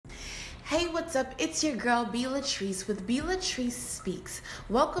Hey, what's up? It's your girl, B. Latrice with B. Latrice Speaks.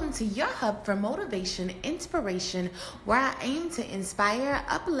 Welcome to your hub for motivation, inspiration, where I aim to inspire,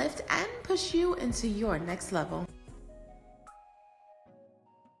 uplift, and push you into your next level.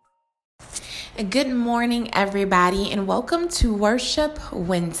 Good morning, everybody, and welcome to Worship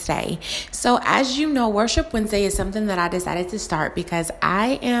Wednesday. So as you know, Worship Wednesday is something that I decided to start because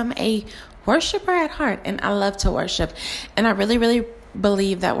I am a worshiper at heart and I love to worship. And I really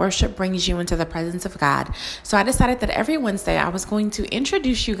believe that worship brings you into the presence of God. So I decided that every Wednesday I was going to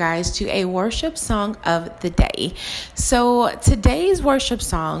introduce you guys to a worship song of the day. So today's worship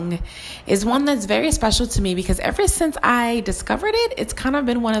song is one that's very special to me because ever since I discovered it, it's kind of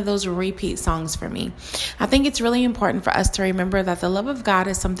been one of those repeat songs for me. I think it's really important for us to remember that the love of God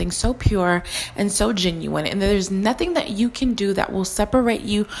is something so pure and so genuine, and there's nothing that you can do that will separate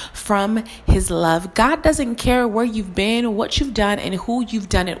you from His love. God doesn't care where you've been, what you've done, and who you've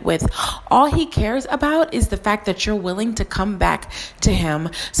done it with. All He cares about is the fact that you're willing to come back to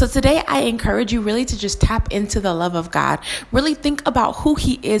Him. So today I encourage you really to just tap into the love of God. Really think about who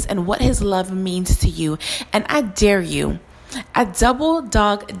He is and what His love means to you. And I double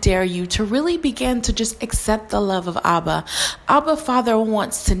dog dare you to really begin to just accept the love of Abba. Abba Father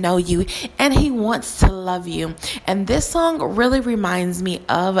wants to know you and He wants to love you. And this song really reminds me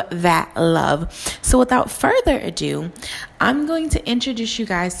of that love. So without further ado, I'm going to introduce you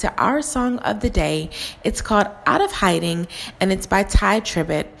guys to our song of the day. It's called Out of Hiding and it's by Tye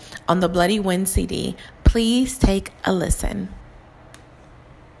Tribbett on the Bloody Wind CD. Please take a listen.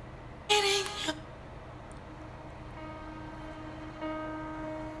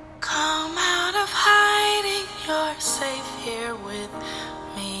 Come out of hiding, you're safe here with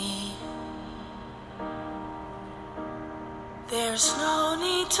me. There's no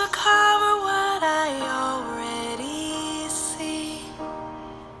need to cover what I already see.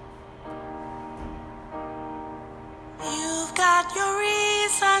 You've got your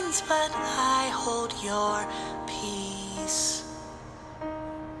reasons, but I hold your peace.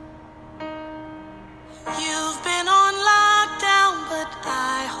 You've been on lockdown, but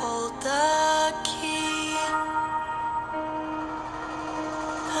I hold the key.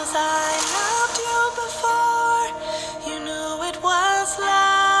 'Cause I loved you before you knew it was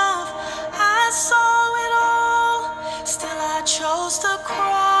love. I saw it all, still I chose the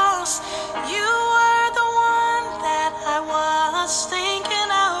cross. You were the one that I was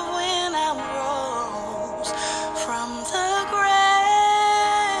thinking of when I rose from the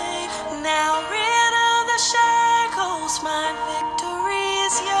grave. Now rid of the shackles, my victory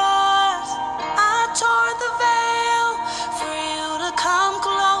is yours. I tore the veil for you to come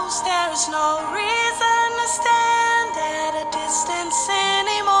close. There's no reason to stand at a distance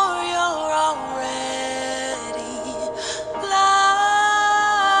anymore. You're already loved.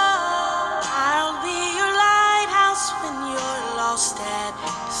 I'll be your lighthouse when you're lost at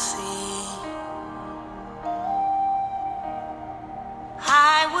sea.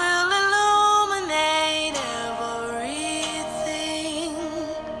 I will illuminate everything.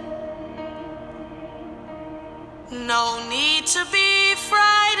 No need to be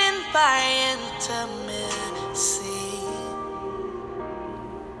frightened by intimacy.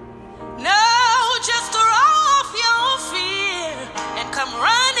 No, just throw off your fear and come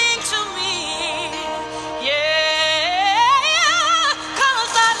running to me. Yeah,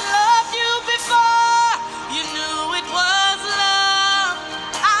 'cause I loved you before you knew it was love.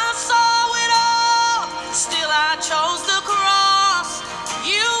 I saw it all, still I chose the cross.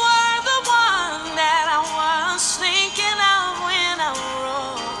 You were the one that I was thinking of when I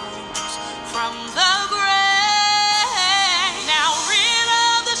rose from the grave. Now rid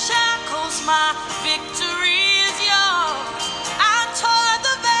of the shackles, my victory is yours. I tore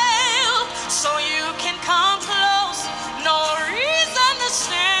the veil so you can come close. No reason to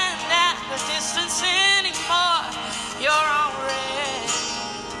stand at a distance anymore. You're already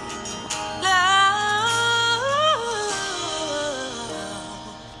loved.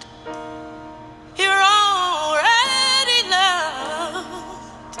 You're already loved.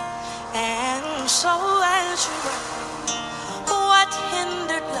 And so as you run, what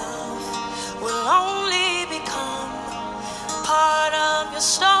hindered love will only become part of your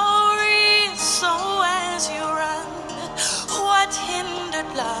story. So as you run, what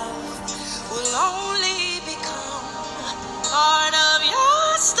hindered love will only become part of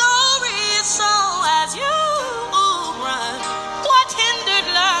your story. So as you run, what hindered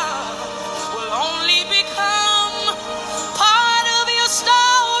love will only become part of your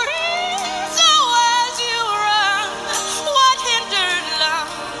story. So as you run, what hindered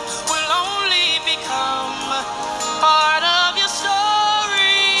love will only become part of your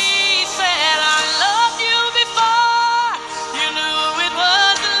story.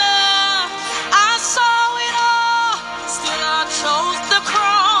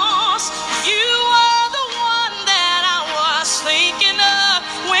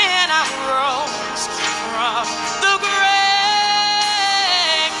 rose from the grave.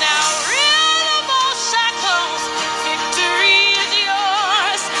 Now rid of all shackles, victory is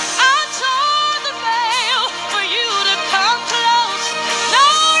yours. I tore the veil for you to come close. No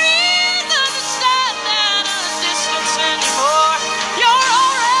reason to stand at a distance anymore. You're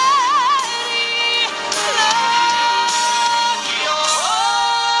already loved. You're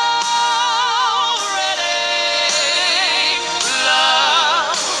already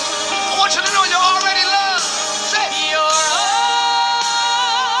loved. I want you to know you're already loved. Say, you're already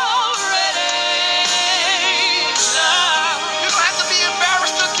loved. You don't have to be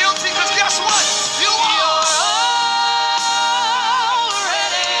embarrassed or guilty, because guess what? You are.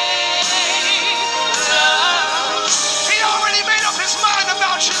 Already loved. He already made up his mind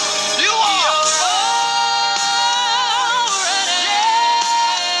about you. You are. Already loved.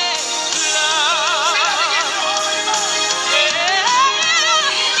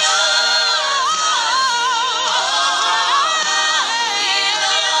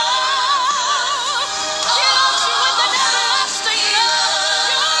 Say that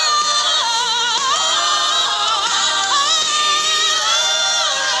again.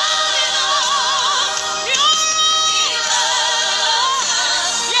 You're already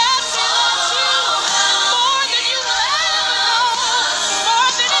loved.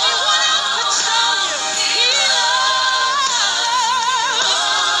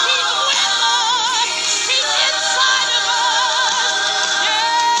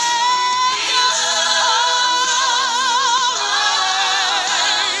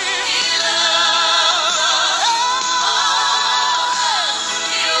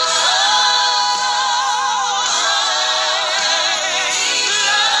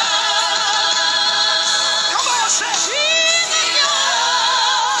 Come on, say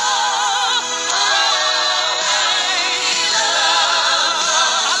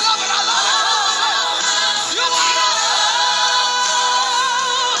I love it, I love it. You are.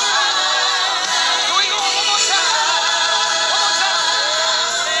 Here we go, one more time. One more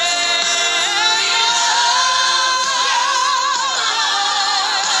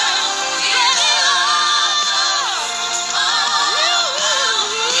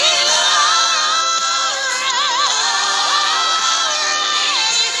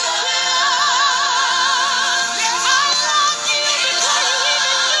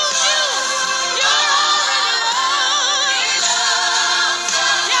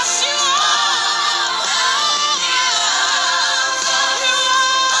Yes, you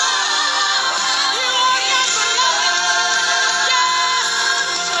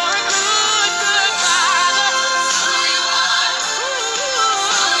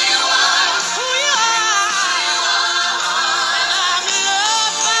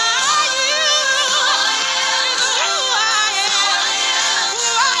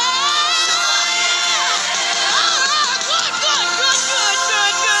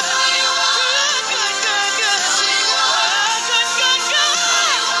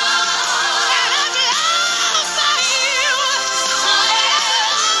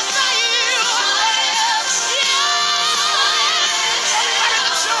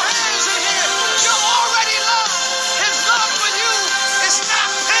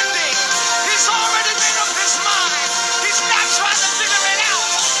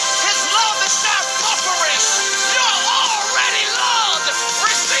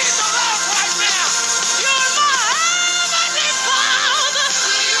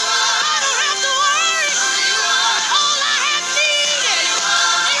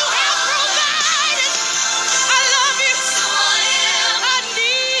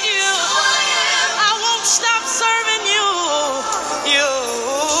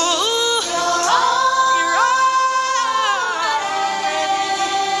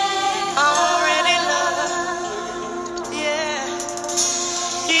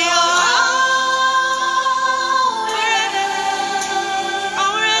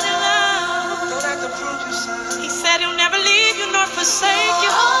forsake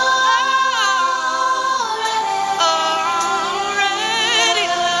you. Already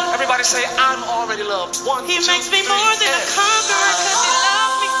loved. Everybody say, I'm already loved. One, He two, makes me three, more than a and conqueror because He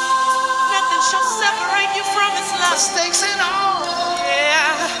loved me. Nothing shall separate you from His love. mistakes and all,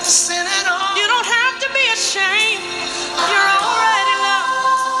 Yeah. sin and all. You don't have to be ashamed. You're already loved.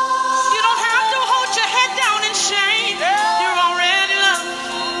 You don't have to hold your head down in shame. You're already loved.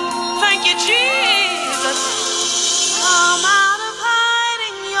 Thank you, Jesus. Come out of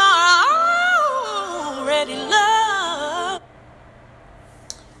hiding. You're already loved.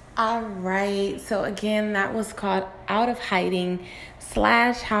 All right. So again, that was called Out of Hiding. /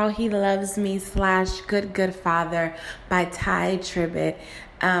 How He Loves Me / Good Good Father by Ty Tribbett.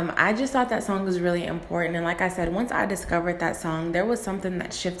 I just thought that song was really important. And like I said, once I discovered that song, there was something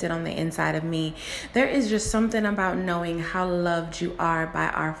that shifted on the inside of me. There is just something about knowing how loved you are by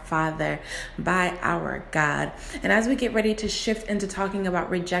our Father, by our God. And as we get ready to shift into talking about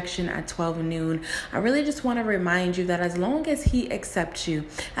rejection at 12 noon, I really just want to remind you that as long as He accepts you,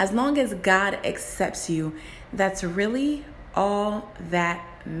 as long as God accepts you, that's really all that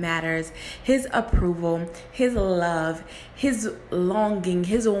matters. His approval, His love, His longing,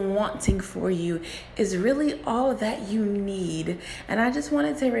 His wanting for you is really all that you need. And I just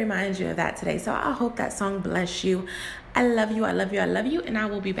wanted to remind you of that today. So I hope that song bless you. I love you. I love you. I love you. And I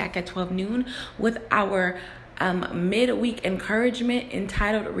will be back at 12 noon with our midweek encouragement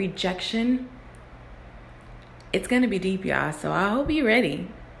entitled Rejection. It's going to be deep, y'all. So I hope you're ready.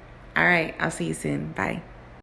 All right. I'll see you soon. Bye.